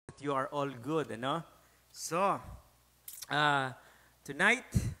you are all good, ano? So,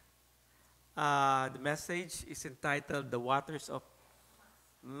 tonight, the message is entitled The Waters of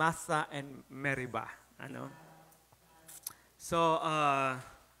Massah and Meribah, ano? So,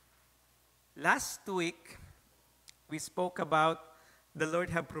 last week, we spoke about the Lord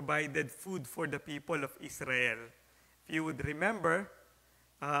have provided food for the people of Israel. If you would remember,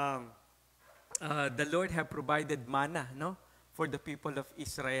 the Lord have provided manna, no, for the people of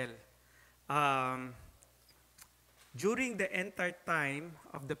Israel. During the entire time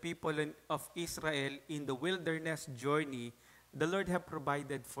of the people of Israel in the wilderness journey, the Lord have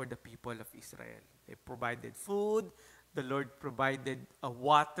provided for the people of Israel. They provided food. The Lord provided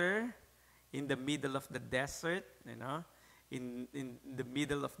water in the middle of the desert, in the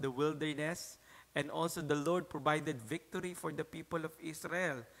middle of the wilderness. And also the Lord provided victory for the people of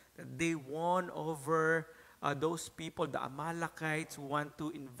Israel. They won over those people, the Amalekites, who want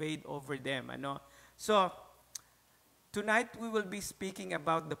to invade over them. So, tonight we will be speaking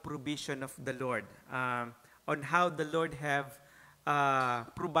about the provision of the Lord, on how the Lord have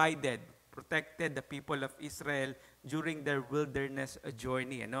protected the people of Israel during their wilderness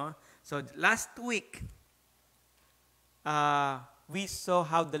journey. So, last week, we saw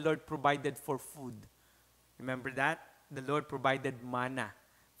how the Lord provided for food. Remember that? The Lord provided manna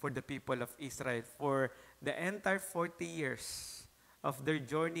for the people of Israel. For the entire 40 years of their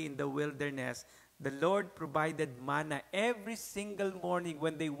journey in the wilderness, the Lord provided manna every single morning.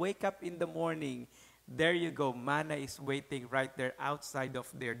 When they wake up in the morning, there you go, manna is waiting right there outside of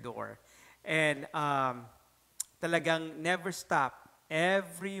their door. And talagang never stop.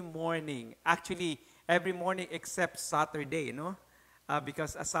 Every morning, actually, every morning except Saturday,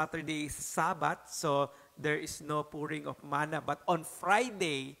 because a Saturday is Sabbath, so there is no pouring of manna. But on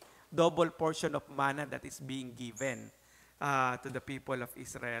Friday, double portion of manna that is being given to the people of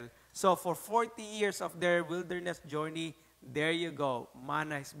Israel. So for 40 years of their wilderness journey, there you go,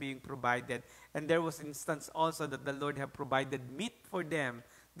 manna is being provided. And there was instance also that the Lord have provided meat for them.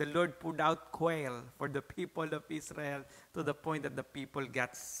 The Lord put out quail for the people of Israel to the point that the people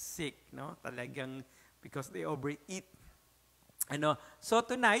got sick, talagang because they overeat. So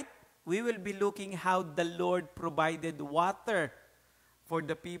tonight, we will be looking how the Lord provided water for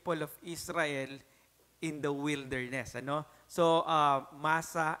the people of Israel in the wilderness. So,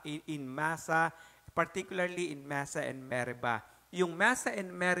 Massah, in Massah, particularly in Massah and Meribah. Yung Massah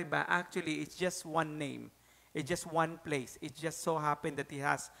and Meribah, actually, it's just one name. It's just one place. It just so happened that it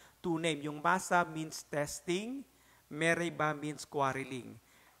has two names. Yung Massah means testing. Meribah means quarreling.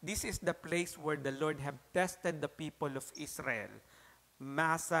 This is the place where the Lord have tested the people of Israel.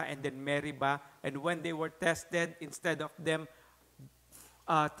 Massah and then Meribah. And when they were tested, instead of them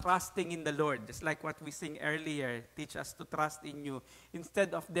trusting in the Lord, just like what we sing earlier, teach us to trust in you.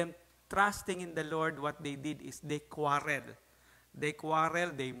 Instead of them trusting in the Lord, what they did is they quarrel. They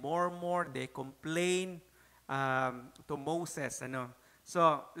quarrel, they murmur, they complain to Moses.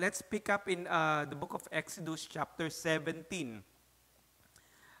 So, let's pick up in the book of Exodus chapter 17.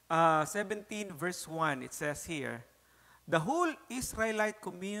 17 verse 1, it says here, the whole Israelite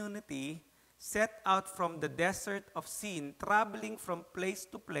community set out from the desert of Sin, traveling from place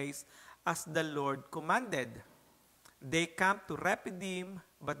to place as the Lord commanded. They camped to Rephidim,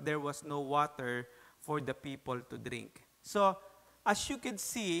 but there was no water for the people to drink. So, as you can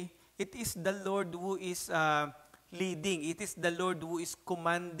see, it is the Lord who is leading. It is the Lord who is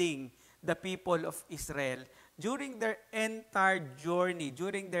commanding the people of Israel. During their entire journey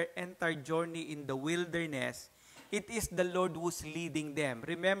in the wilderness, it is the Lord who's leading them.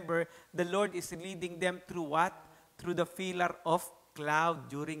 Remember, the Lord is leading them through what? Through the pillar of cloud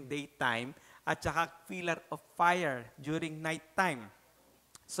during daytime at saka pillar of fire during nighttime.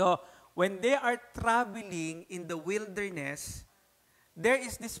 So, when they are traveling in the wilderness, there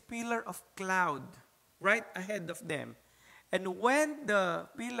is this pillar of cloud right ahead of them. And when the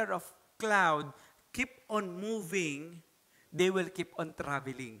pillar of cloud keep on moving, they will keep on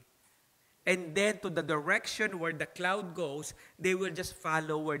traveling. And then to the direction where the cloud goes, they will just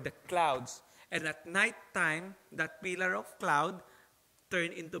follow where the clouds. And at night time, that pillar of cloud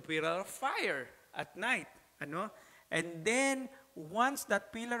turn into pillar of fire at night. And then once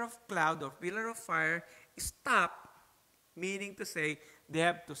that pillar of cloud or pillar of fire stop, meaning to say they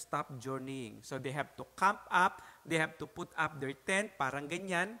have to stop journeying. So they have to camp up, they have to put up their tent, parang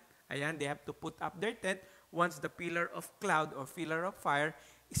ganyan. Ayan, they have to put up their tent once the pillar of cloud or pillar of fire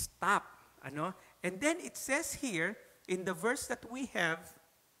stop. And then it says here, in the verse that we have,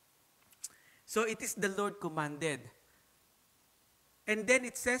 so it is the Lord commanded. And then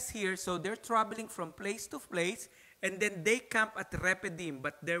it says here, so they're traveling from place to place, And then they camped at Rephidim,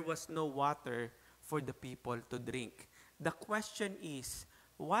 but there was no water for the people to drink. The question is,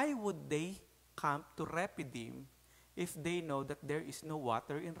 why would they camp to Rephidim if they know that there is no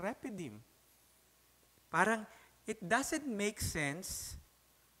water in Rephidim? Parang, it doesn't make sense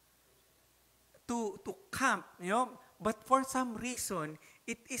to camp, but for some reason,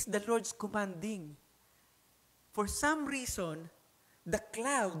 it is the Lord's commanding. For some reason, the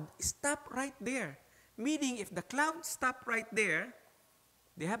cloud stopped right there. Meaning, if the cloud stopped right there,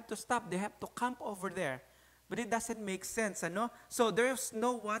 they have to stop. They have to camp over there. But it doesn't make sense, ano? So, there's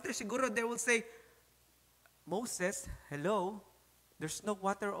no water. Siguro they will say, Moses, hello, there's no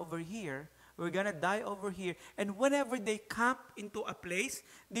water over here. We're gonna die over here. And whenever they camp into a place,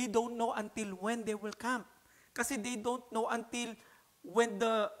 they don't know until when they will camp. Kasi they don't know until when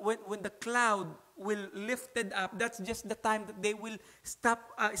the cloud will lifted up. That's just the time that they will start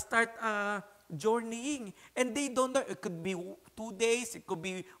journeying. And they don't know. It could be 2 days. It could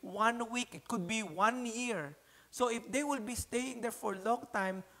be 1 week. It could be 1 year. So if they will be staying there for a long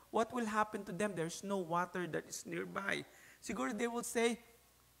time, what will happen to them? There's no water that is nearby. Siguro they will say,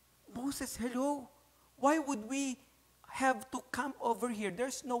 Moses, hello, why would we have to camp over here?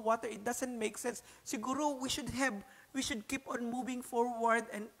 There's no water. It doesn't make sense. Siguro we should keep on moving forward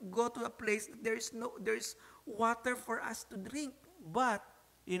and go to a place that there's water for us to drink. But,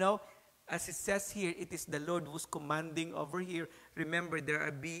 as it says here, it is the Lord who's commanding over here. Remember, they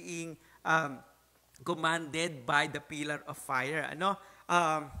are being commanded by the pillar of fire.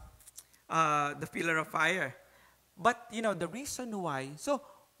 The pillar of fire. But, the reason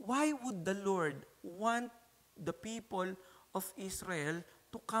why would the Lord want the people of Israel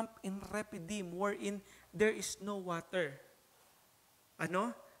to camp in Rephidim, wherein there is no water?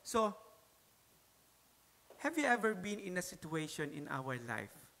 So, have you ever been in a situation in our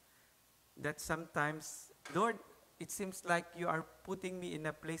life that sometimes, Lord, it seems like you are putting me in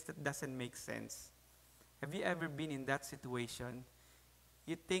a place that doesn't make sense? Have you ever been in that situation?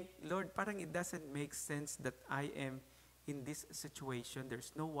 You think, Lord, parang it doesn't make sense that I am in this situation.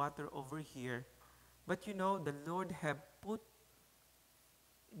 There's no water over here. But the Lord have put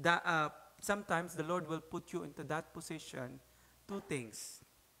sometimes the Lord will put you into that position. 2 things.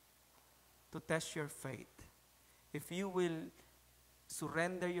 To test your faith. If you will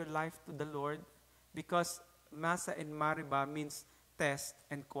surrender your life to the Lord, because Massah and Meribah means test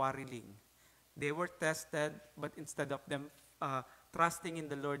and quarreling. They were tested, but instead of them trusting in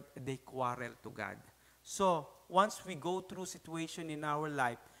the Lord, they quarrel to God. So, once we go through situation in our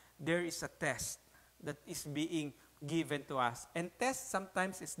life, there is a test that is being given to us. And test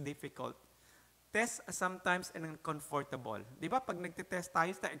sometimes is difficult. Test sometimes is uncomfortable. Di ba? Pag nagtitest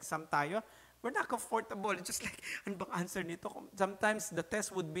tayo sa exam tayo, we're not comfortable. It's just like, ano bang answer nito? Sometimes the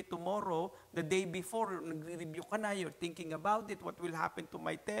test would be tomorrow, the day before, nagre-review ka na, you're thinking about it, what will happen to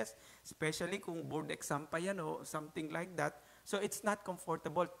my test, especially kung board exam pa yan o something like that. So it's not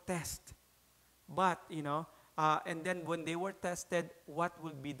comfortable. Test. But, and then when they were tested, what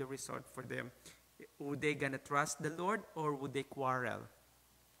would be the result for them? Would they gonna trust the Lord or would they quarrel?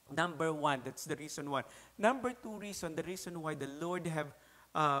 Number 1, that's the reason 1. Number 2 reason, the reason why the Lord have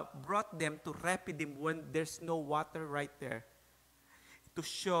brought them to Rephidim when there's no water right there, to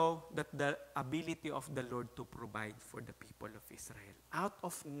show that the ability of the Lord to provide for the people of Israel. Out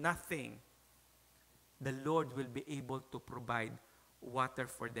of nothing, the Lord will be able to provide water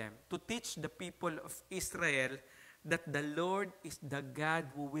for them. To teach the people of Israel that the Lord is the God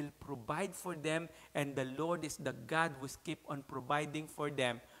who will provide for them, and the Lord is the God who keep on providing for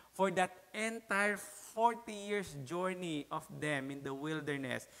them. For that entire 40 years journey of them in the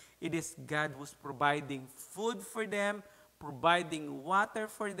wilderness, it is God who's providing food for them, providing water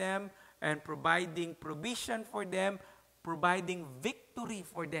for them, and providing provision for them, providing victory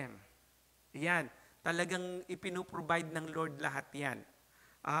for them. Yan. Talagang ipinuprovide ng Lord lahat yan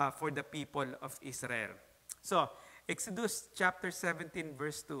for the people of Israel. So, Exodus chapter 17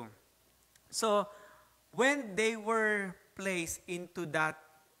 verse 2. So, when they were placed into that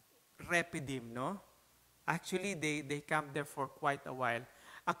Rephidim, actually they camped there for quite a while.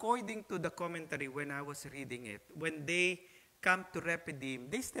 According to the commentary when I was reading it, when they camped to Rephidim,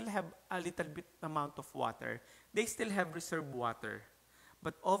 they still have a little bit amount of water. They still have reserved water.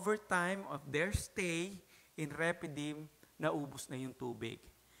 But over time of their stay in Rephidim, naubos na yung tubig.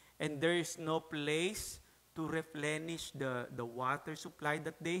 And there is no place to replenish the water supply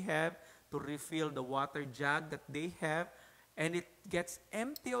that they have, to refill the water jug that they have, and it gets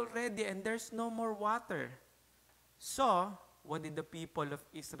empty already and there's no more water. So, what did the people of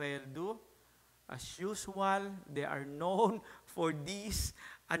Israel do? As usual, they are known for this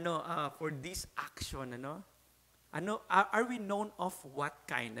action, Are we known of what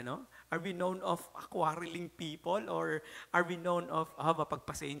kind, ano? Are we known of quarreling people, or are we known of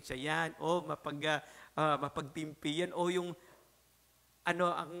mapagpasensya yan, o mapagtimpi yan, o yung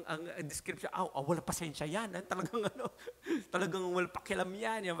ang description, wala pasensya yan, talagang talagang wala pakialam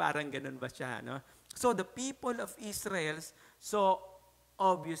yan, yung parang ganun ba siya, no? So the people of Israel, so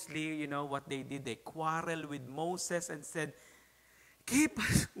obviously, what they did, they quarreled with Moses and said, "Give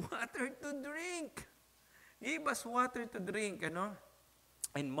us water to drink. Give us water to drink,"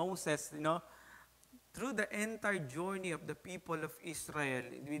 And Moses, through the entire journey of the people of Israel,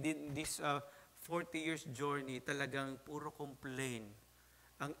 within this 40 years journey, talagang puro complain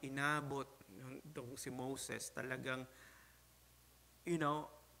ang inabot ng si Moses. Talagang,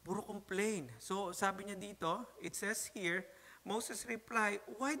 puro complain. So, sabi niya dito, it says here, Moses replied,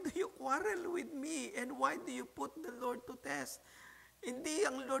 "Why do you quarrel with me? And why do you put the Lord to test?" Hindi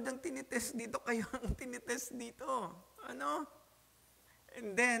ang Lord ang tinitest dito, kayo ang tinitest dito.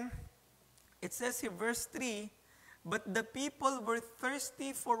 And then, it says in verse 3, "But the people were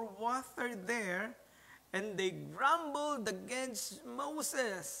thirsty for water there, and they grumbled against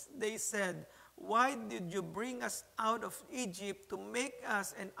Moses. They said, 'Why did you bring us out of Egypt to make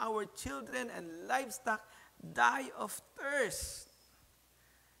us and our children and livestock die of thirst?'"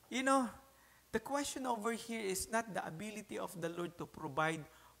 The question over here is not the ability of the Lord to provide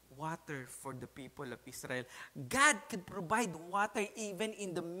water for the people of Israel. God can provide water even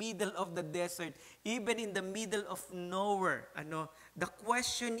in the middle of the desert, even in the middle of nowhere. The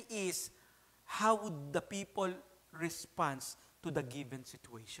question is, how would the people respond to the given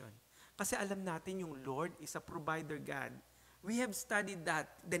situation? Kasi alam natin yung Lord is a provider God. We have studied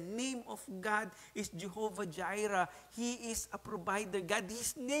that. The name of God is Jehovah Jireh. He is a provider God.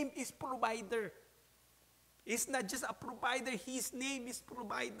 His name is provider. He's not just a provider. His name is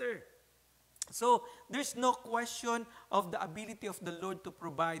provider. So, there's no question of the ability of the Lord to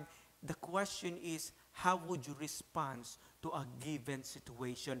provide. The question is, how would you respond to a given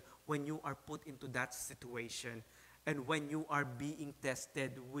situation when you are put into that situation and when you are being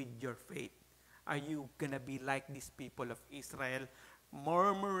tested with your faith? Are you gonna be like these people of Israel,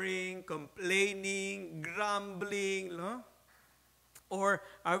 murmuring, complaining, grumbling, no? Or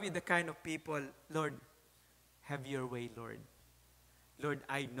are we the kind of people, "Lord, have your way, Lord. Lord,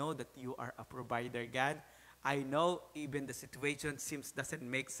 I know that you are a provider, God. I know even the situation doesn't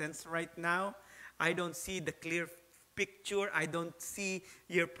make sense right now. I don't see the clear picture. I don't see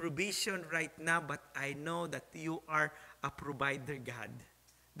your provision right now, but I know that you are a provider, God.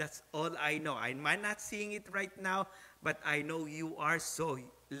 That's all I know. I might not seeing it right now, but I know you are, so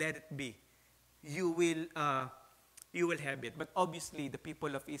let it be. You will have it." But obviously, the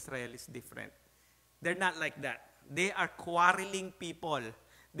people of Israel is different. They're not like that. They are quarreling people.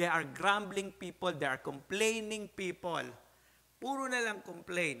 They are grumbling people. They are complaining people. Puro na lang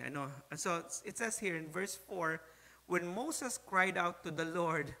complain. And so it says here in verse 4, "When Moses cried out to the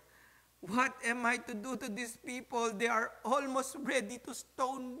Lord, 'What am I to do to these people? They are almost ready to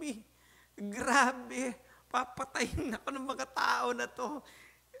stone me.'" Grabe, papatayin ako ng mga tao na to.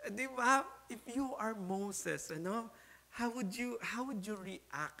 Di ba? If you are Moses, how would you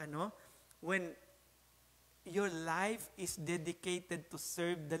react, when your life is dedicated to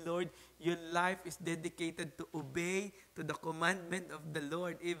serve the Lord, your life is dedicated to obey to the commandment of the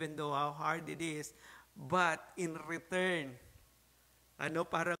Lord, even though how hard it is, but in return,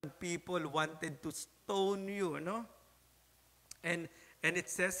 parang people wanted to stone you, And it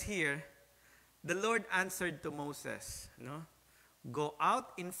says here, the Lord answered to Moses, "Go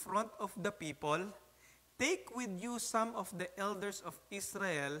out in front of the people, take with you some of the elders of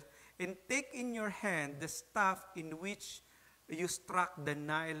Israel, and take in your hand the staff in which you struck the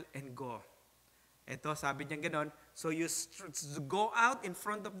Nile, and go." Ito, sabi niya ganon. So you go out in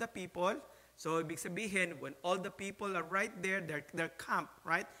front of the people. So, ibig sabihin, when all the people are right there, they're camped,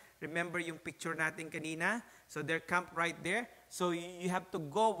 right? Remember yung picture natin kanina? So, they're camped right there. So, you have to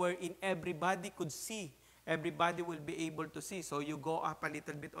go wherein everybody could see. Everybody will be able to see. So, you go up a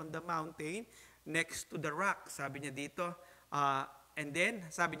little bit on the mountain next to the rock. Sabi niya dito. And then,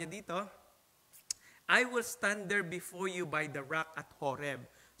 sabi niya dito, "I will stand there before you by the rock at Horeb."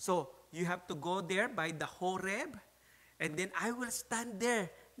 So, you have to go there by the Horeb, and then I will stand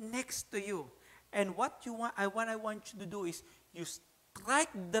there next to you. And what I want you to do is, you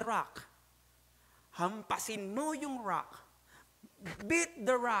strike the rock. Hampasin mo yung rock. Beat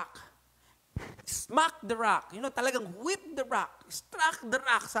the rock. Smack the rock. Talagang whip the rock. Struck the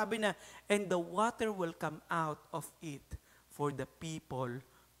rock, sabi na. And the water will come out of it for the people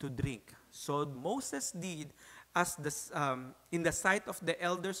to drink. So Moses did as in the sight of the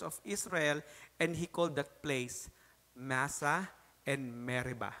elders of Israel, and he called that place Massah, and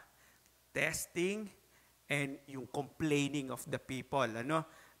Meribah. Testing and yung complaining of the people. Ano?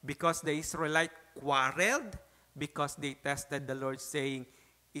 Because the Israelite quarreled, because they tested the Lord saying,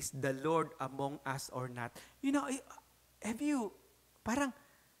 is the Lord among us or not? You know, have you, parang,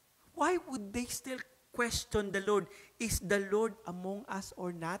 why would they still question the Lord? Is the Lord among us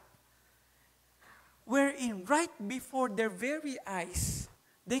or not? Wherein, right before their very eyes,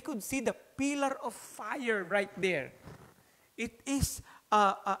 they could see the pillar of fire right there. It is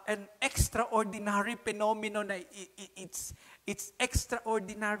an extraordinary phenomenon. It's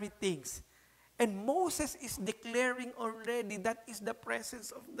extraordinary things. And Moses is declaring already that is the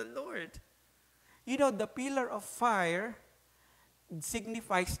presence of the Lord. You know, the pillar of fire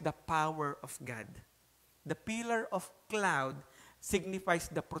signifies the power of God. The pillar of cloud signifies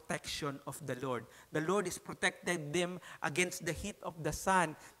the protection of the Lord. The Lord is protected them against the heat of the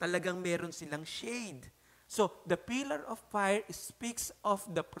sun. Talagang meron silang shade. So, the pillar of fire speaks of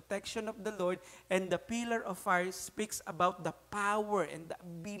the protection of the Lord, and the pillar of fire speaks about the power and the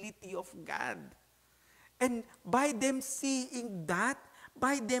ability of God. And by them seeing that,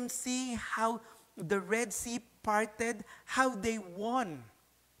 by them seeing how the Red Sea parted, how they won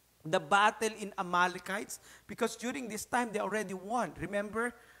the battle in Amalekites, because during this time they already won.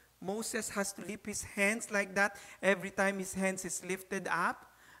 Remember, Moses has to lift his hands like that. Every time his hands is lifted up,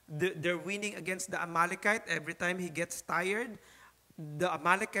 they're winning against the Amalekite. Every time he gets tired, the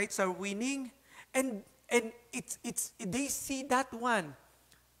Amalekites are winning. And they see that one,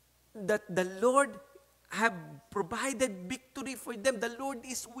 that the Lord have provided victory for them. The Lord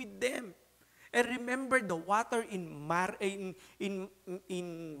is with them. And remember the water in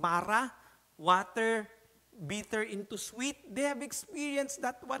Marah, water bitter into sweet. They have experienced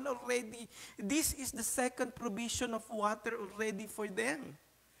that one already. This is the second provision of water already for them.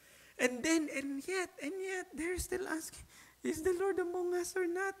 And yet, they're still asking, is the Lord among us or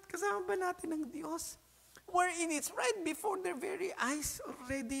not? Kasama ba natin ang Diyos? Wherein it's right before their very eyes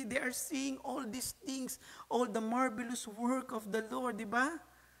already. They are seeing all these things, all the marvelous work of the Lord, di ba?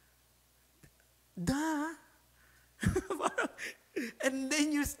 And then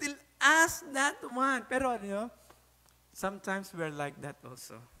you still ask that one. Pero, you know, sometimes we're like that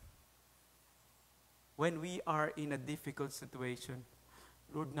also. When we are in a difficult situation,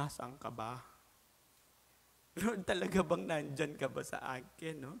 Lord, nasaan ka ba? Lord, talaga bang nandyan ka ba sa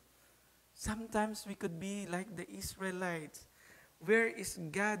akin, no? Sometimes we could be like the Israelites. Where is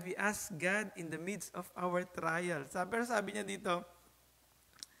God? We ask God in the midst of our trial. Pero sabi niya dito,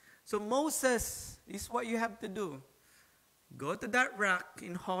 so Moses, is what you have to do. Go to that rock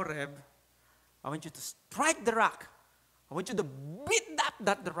in Horeb. I want you to strike the rock. I want you to beat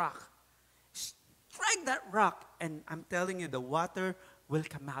that rock. Strike that rock, and I'm telling you, the water will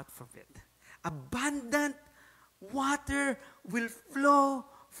come out from it. Abundant water will flow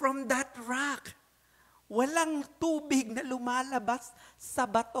from that rock. Walang tubig na lumalabas sa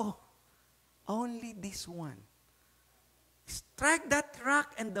bato. Only this one. Strike that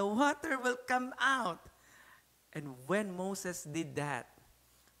rock and the water will come out. And when Moses did that,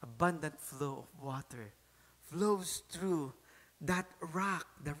 abundant flow of water flows through that rock,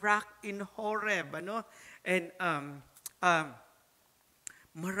 the rock in Horeb, ano? And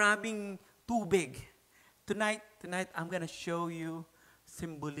maraming tubig. Tonight I'm gonna show you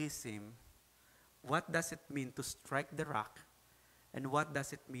symbolism. What does it mean to strike the rock? And what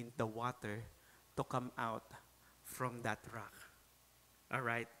does it mean the water to come out from that rock? All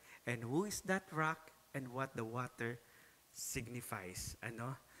right? And who is that rock and what the water signifies?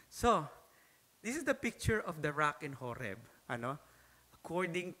 Ano? So, this is the picture of the rock in Horeb. Ano?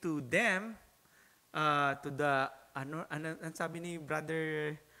 According to them, to the ano sabi ni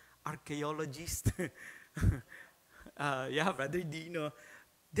brother archaeologist, brother Dino,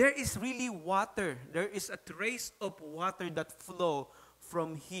 there is really water. There is a trace of water that flow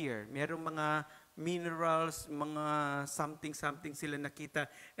from here. Merong mga minerals, mga something sila nakita.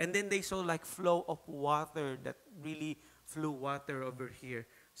 And then they saw like flow of water that really flew water over here.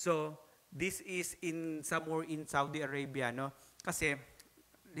 So, this is in somewhere in Saudi Arabia, no? Kasi,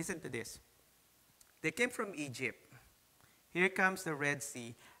 listen to this. They came from Egypt. Here comes the Red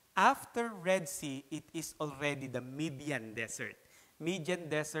Sea. After Red Sea, it is already the Median Desert. Median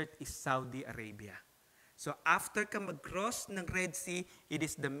Desert is Saudi Arabia. So after ka mag-cross ng Red Sea, it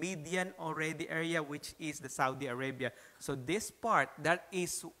is the Median already area, which is the Saudi Arabia. So this part, that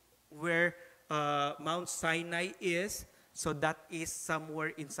is where Mount Sinai is. So that is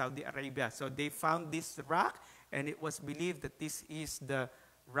somewhere in Saudi Arabia. So they found this rock, and it was believed that this is the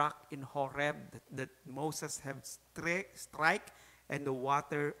rock in Horeb that Moses have strike, and the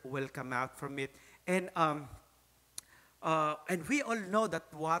water will come out from it. And And we all know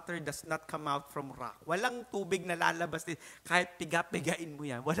that water does not come out from rock. Walang tubig na lalabas din. Kahit piga-pigain mo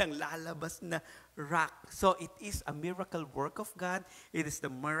yan, walang lalabas na rock. So it is a miracle work of God. It is the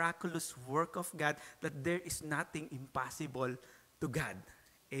miraculous work of God that there is nothing impossible to God.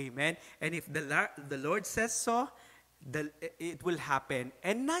 Amen. And if the Lord says so, it will happen.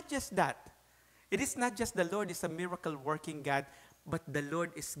 And not just that. It is not just the Lord is a miracle working God, but the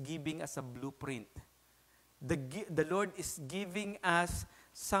Lord is giving us a blueprint. The Lord is giving us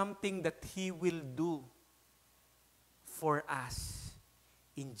something that He will do for us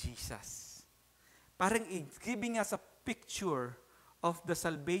in Jesus. Parang it's giving us a picture of the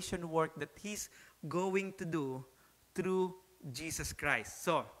salvation work that He's going to do through Jesus Christ.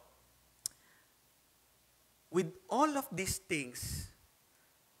 So, with all of these things,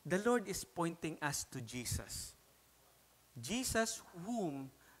 the Lord is pointing us to Jesus. Jesus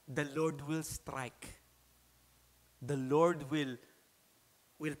whom the Lord will strike. The Lord will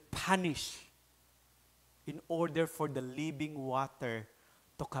punish in order for the living water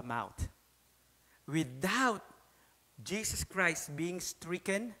to come out. Without Jesus Christ being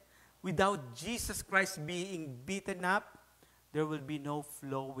stricken, without Jesus Christ being beaten up, there will be no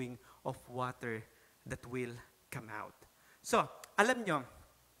flowing of water that will come out. So, alam nyo,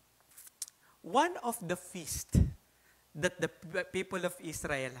 one of the feast that the people of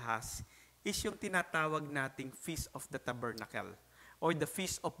Israel has is yung tinatawag nating Feast of the Tabernacle or the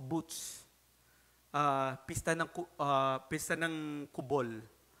Feast of Booths. Pista ng kubol.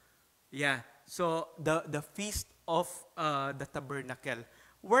 Yeah. So, the Feast of the Tabernacle.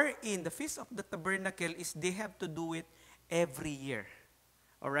 Wherein, the Feast of the Tabernacle is they have to do it every year.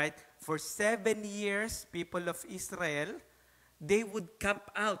 Alright? For 7 years, people of Israel, they would camp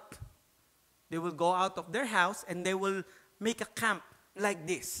out. They will go out of their house and they will make a camp like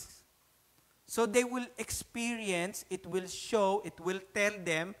this. So they will experience, it will show, it will tell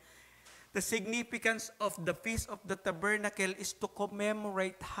them the significance of the Feast of the Tabernacle is to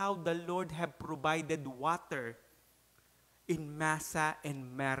commemorate how the Lord have provided water in Massah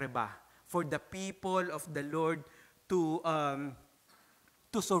and Meribah for the people of the Lord to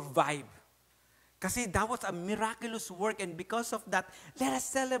survive. Kasi that was a miraculous work, and because of that, let us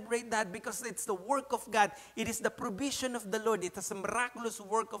celebrate that because it's the work of God. It is the provision of the Lord. It is a miraculous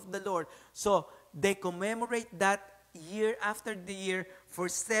work of the Lord. So, they commemorate that year after the year. For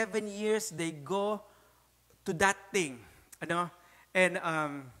 7 years, they go to that thing. Ano? And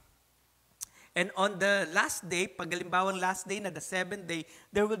on the last day, pag halimbawang last day na the 7th day,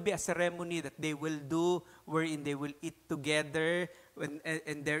 there will be a ceremony that they will do wherein they will eat together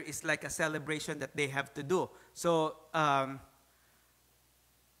and there is like a celebration that they have to do. So, and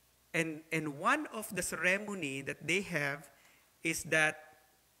one of the ceremony that they have is that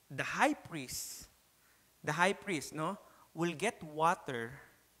the high priest, no, will get water,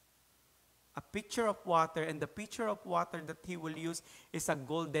 a pitcher of water, and the pitcher of water that he will use is a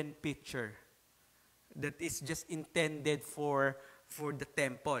golden pitcher that is just intended for the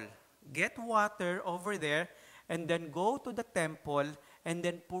temple. Get water over there and then go to the temple and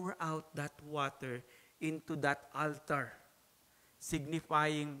then pour out that water into that altar,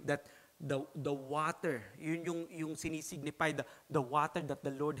 signifying that the water, yun yung sinisignify the water that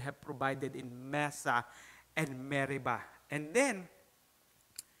the Lord have provided in Massah and Meribah. And then,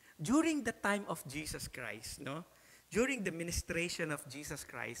 during the time of Jesus Christ, no, during the ministration of Jesus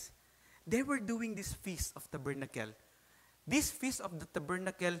Christ, they were doing this Feast of Tabernacle. This Feast of the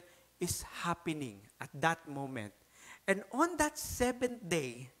Tabernacle is happening at that moment. And on that 7th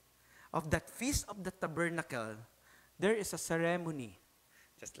day of that Feast of the Tabernacle, there is a ceremony.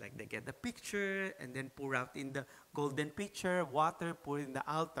 Just like they get the picture and then pour out in the golden pitcher, water, pour in the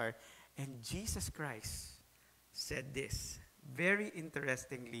altar. And Jesus Christ said this, very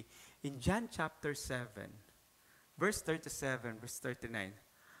interestingly, in John chapter 7, verse 37, verse 39.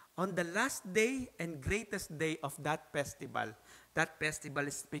 On the last day and greatest day of that festival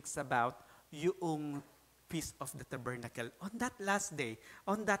speaks about yung Feast of the Tabernacle. On that last day,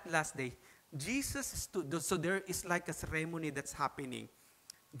 Jesus stood, so there is like a ceremony that's happening.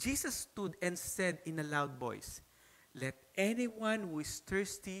 Jesus stood and said in a loud voice, "Let anyone who is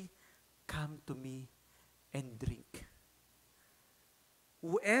thirsty come to me and drink.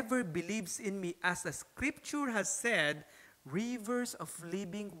 Whoever believes in me, as the scripture has said, rivers of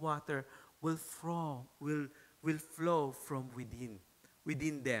living water will flow from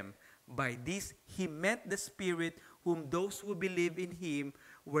within them." By this, he meant the Spirit whom those who believe in him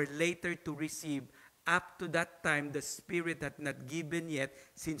were later to receive. Up to that time, the Spirit had not given yet,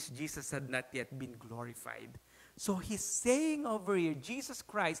 since Jesus had not yet been glorified. So he's saying over here, Jesus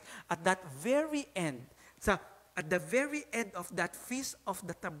Christ, at that very end, at the very end of that Feast of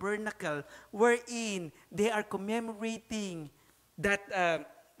the Tabernacle, wherein they are commemorating that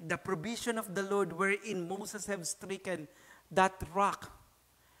the provision of the Lord, wherein Moses have stricken that rock,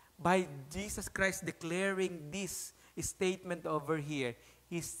 by Jesus Christ declaring this statement over here,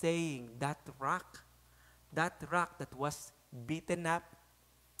 He's saying that rock that was beaten up,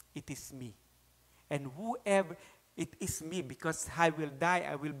 it is me. And whoever, it is me, because I will die,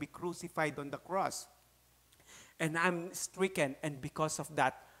 I will be crucified on the cross. And I'm stricken, and because of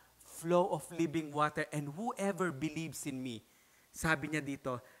that, flow of living water, and whoever believes in me, sabi niya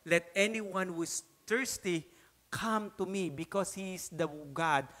dito, let anyone who is thirsty come to me, because He is the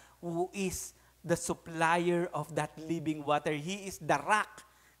God who is the supplier of that living water. He is the rock.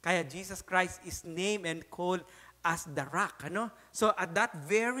 Kaya Jesus Christ is named and called as the rock. Ano? So at that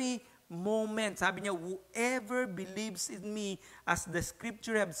very moment, sabi niya, whoever believes in me, as the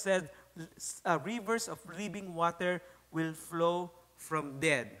scripture have said, rivers of living water will flow from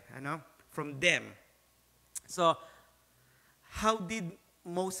from them. So, how did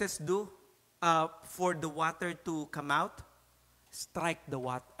Moses do for the water to come out? Strike the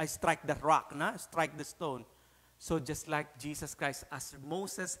rock, strike the stone. So just like Jesus Christ, as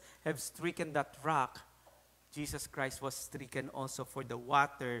Moses have stricken that rock, Jesus Christ was stricken also for the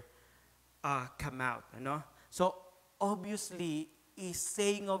water come out. So obviously, is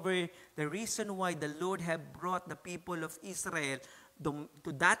saying over the reason why the Lord have brought the people of Israel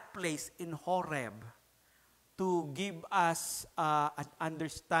to that place in Horeb to give us an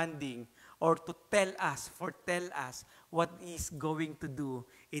understanding, or to foretell us what He's going to do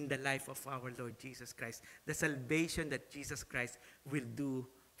in the life of our Lord Jesus Christ. The salvation that Jesus Christ will do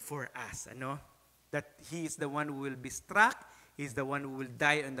for us. That He is the one who will be struck, He is the one who will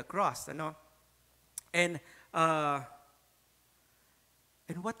die on the cross. And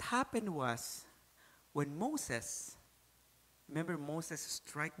what happened was, when Moses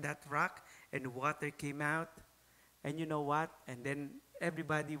struck that rock and water came out, and you know what? And then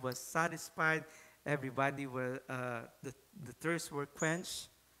everybody was satisfied, everybody were, the thirst were quenched,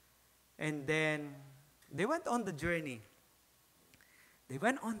 and then they went on the journey. And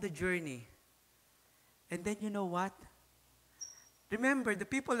then you know what? Remember, the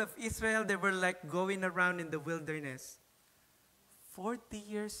people of Israel, they were like going around in the wilderness. 40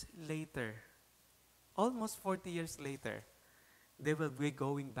 years later, almost 40 years later, they will be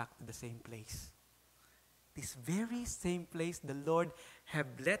going back to the same place. This very same place, the Lord have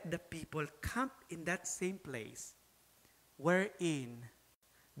let the people camp in that same place, wherein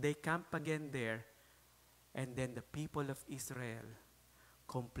they camp again there, and then the people of Israel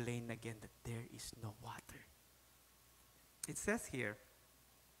complain again that there is no water. It says here,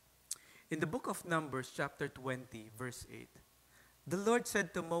 in the book of Numbers, chapter 20, verse 8, the Lord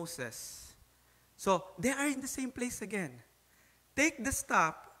said to Moses, so they are in the same place again. Take the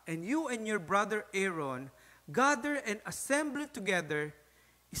staff, and you and your brother Aaron gather and assemble together,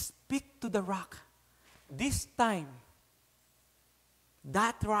 speak to the rock. This time,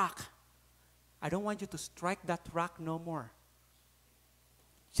 that rock, I don't want you to strike that rock no more.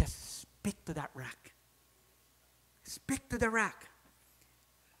 Just speak to that rock. Speak to the rock.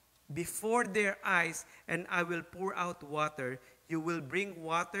 Before their eyes, and I will pour out water. You will bring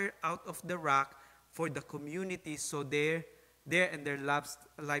water out of the rock for the community, so there and their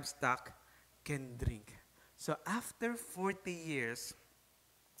livestock can drink. So after 40 years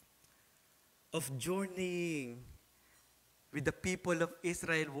of journeying with the people of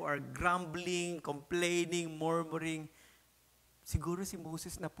Israel who are grumbling, complaining, murmuring, siguro si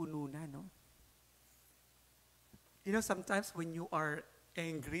Moses napuno na, no? You know, sometimes when you are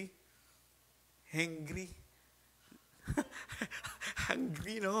angry, hungry,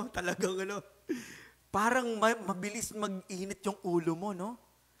 no? Talagang parang mabilis mag-init yung ulo mo, no?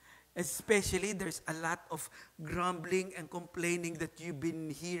 Especially, there's a lot of grumbling and complaining that you've been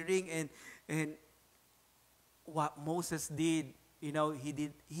hearing, and what Moses did,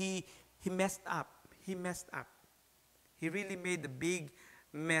 he messed up. He messed up. He really made a big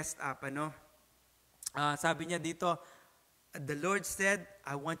mess up, sabi niya dito, the Lord said,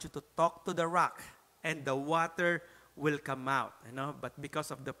 I want you to talk to the rock, and the water will come out, But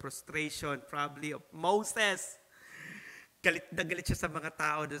because of the frustration, probably, of Moses, galit na galit siya sa mga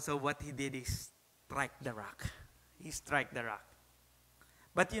tao. So what he did is strike the rock. He struck the rock.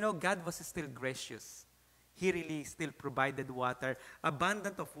 But God was still gracious. He really still provided water.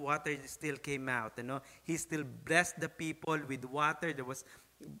 Abundant of water still came out. He still blessed the people with water. There was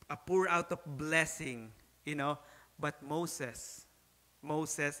a pour out of blessing. But Moses,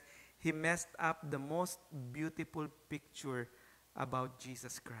 he messed up the most beautiful picture about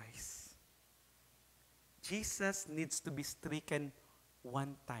Jesus Christ. Jesus needs to be stricken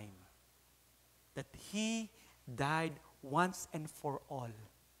one time. That He died once and for all.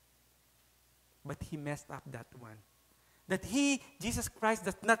 But He messed up that one. That He, Jesus Christ,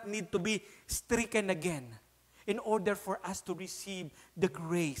 does not need to be stricken again in order for us to receive the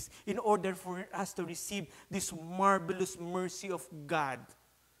grace, in order for us to receive this marvelous mercy of God.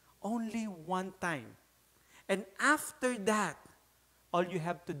 Only one time. And after that, all you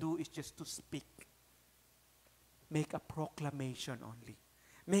have to do is just to speak. Make a proclamation only.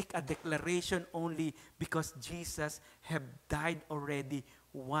 Make a declaration only because Jesus have died already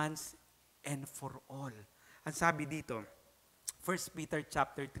once and for all. Ang sabi dito, 1 Peter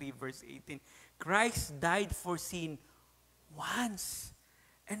chapter 3 verse 18, Christ died for sin once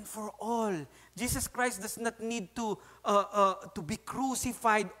and for all. Jesus Christ does not need to be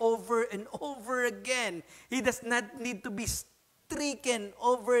crucified over and over again. He does not need to be stricken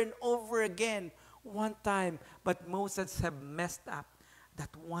over and over again one time. But Moses have messed up that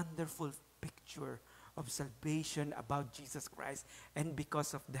wonderful picture of salvation about Jesus Christ. And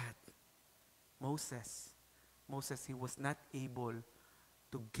because of that, Moses, he was not able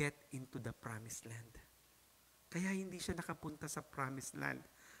to get into the promised land. Kaya hindi siya nakapunta sa promised land.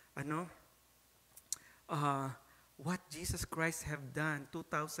 What Jesus Christ have done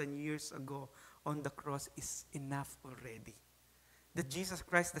 2,000 years ago on the cross is enough already. That Jesus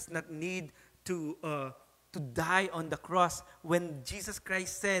Christ does not need to die on the cross. When Jesus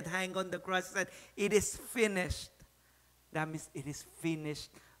Christ said, hang on the cross, he said, it is finished. That means it is finished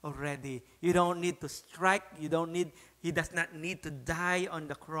already. You don't need to strike. He does not need to die on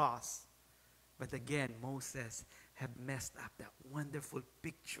the cross. But again, Moses have messed up that wonderful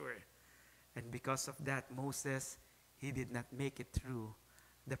picture. And because of that, Moses, he did not make it through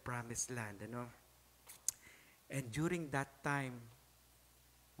the promised land. And during that time,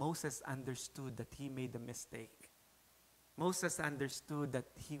 Moses understood that he made a mistake. Moses understood that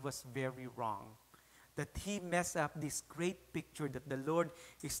he was very wrong. That he messed up this great picture that the Lord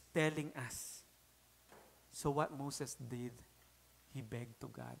is telling us. So what Moses did, he begged to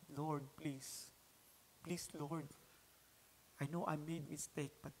God, Lord, please, Lord, I know I made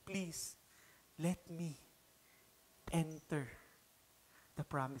mistake, but please, let me enter the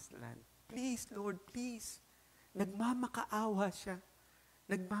promised land. Please, Lord, please. Nagmamakaawa siya.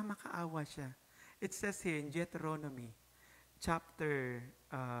 It says here in Deuteronomy chapter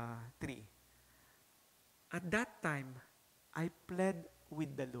 3, at that time, I pled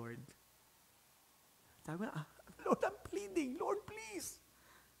with the Lord. Sabi na, Lord, I'm pleading. Lord, please.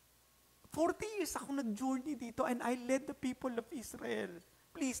 40 years ako nag-journey dito and I led the people of Israel.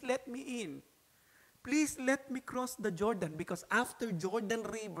 Please let me in. Please let me cross the Jordan because after Jordan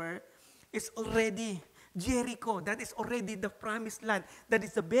River is already Jericho. That is already the promised land. That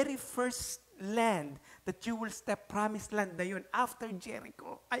is the very first land that you will step, promised land na yun, after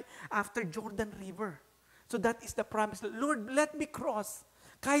Jericho, after Jordan River. So that is the promised land. Lord, let me cross.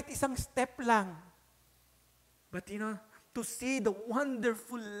 Kahit isang step lang. But to see the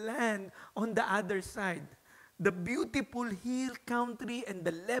wonderful land on the other side, the beautiful hill country and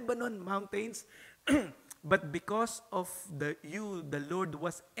the Lebanon mountains, but because of the Lord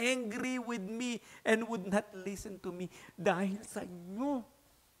was angry with me and would not listen to me dahil sa inyo.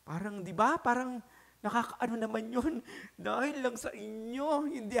 Parang, di ba? Parang nakakaano naman yun. Dahil lang sa inyo,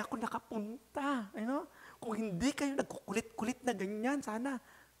 hindi ako nakapunta. Kung hindi kayo nagkukulit-kulit na ganyan, sana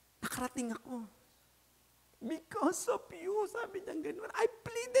nakarating ako. Because of you, sabi niya ganun. I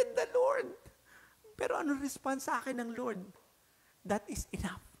pleaded the Lord. Pero ano response sa akin ng Lord? That is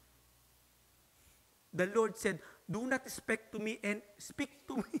enough. The Lord said, do not speak to me and speak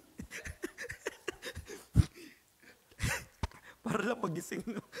to me. Para lang magising.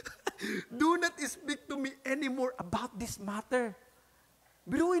 No? Do not speak to me anymore about this matter.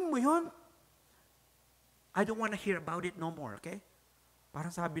 Biruin mo yun. I don't want to hear about it no more, okay? Parang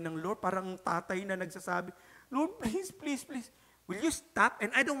sabi ng Lord, parang tatay na nagsasabi, Lord, please. Will you stop?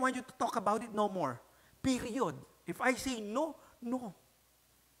 And I don't want you to talk about it no more. Period. If I say no, no.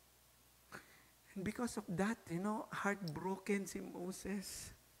 And because of that, heartbroken si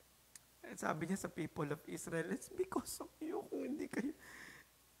Moses. And sabi niya sa people of Israel, it's because of you. Kung hindi kayo,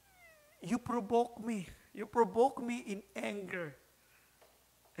 you provoke me. You provoke me in anger.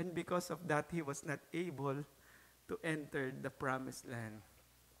 And because of that, he was not able to enter the promised land.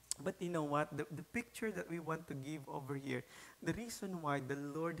 But you know what? The picture that we want to give over here, the reason why the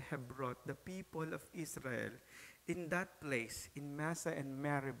Lord have brought the people of Israel in that place, in Massah and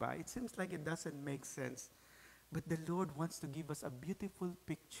Meribah, it seems like it doesn't make sense. But the Lord wants to give us a beautiful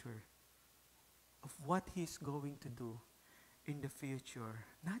picture of what He's going to do. in the future.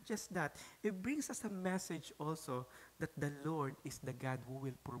 Not just that, it brings us a message also that the Lord is the God who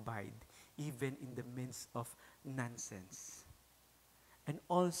will provide even in the midst of nonsense. And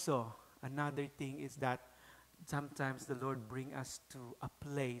also, another thing is that sometimes the Lord bring us to a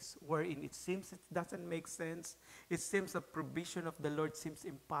place wherein it seems it doesn't make sense. It seems the provision of the Lord seems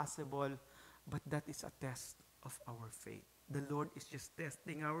impossible, but that is a test of our faith. The Lord is just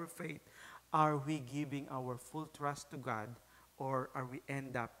testing our faith. Are we giving our full trust to God, or are we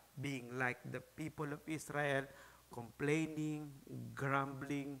end up being like the people of Israel, complaining,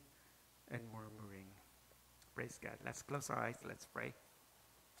 grumbling, and murmuring? Praise God. Let's close our eyes. Let's pray.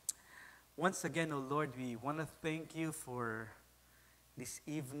 Once again, O Lord, we want to thank you for this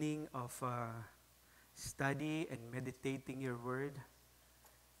evening of study and meditating your word.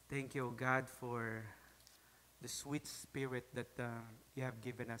 Thank you, O God, for the sweet spirit that you have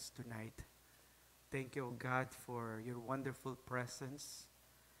given us tonight. Thank you, O God, for your wonderful presence.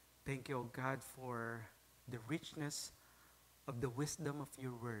 Thank you, O God, for the richness of the wisdom of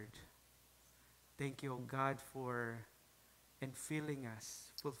your word. Thank you, O God, for fulfilling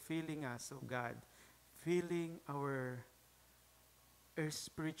us, O God, filling our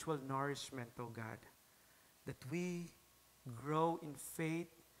spiritual nourishment, O God, that we grow in faith,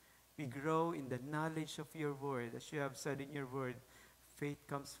 we grow in the knowledge of your word. As you have said in your word, faith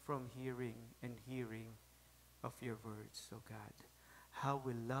comes from hearing, and hearing of your words, O God. How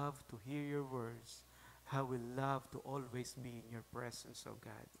we love to hear your words. How we love to always be in your presence, O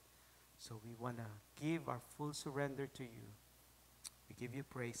God. So we want to give our full surrender to you. We give you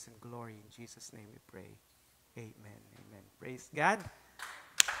praise and glory. In Jesus' name we pray. Amen. Amen. Praise God.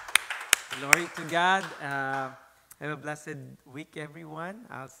 Glory to God. Have a blessed week, everyone.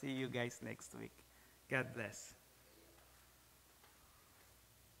 I'll see you guys next week. God bless.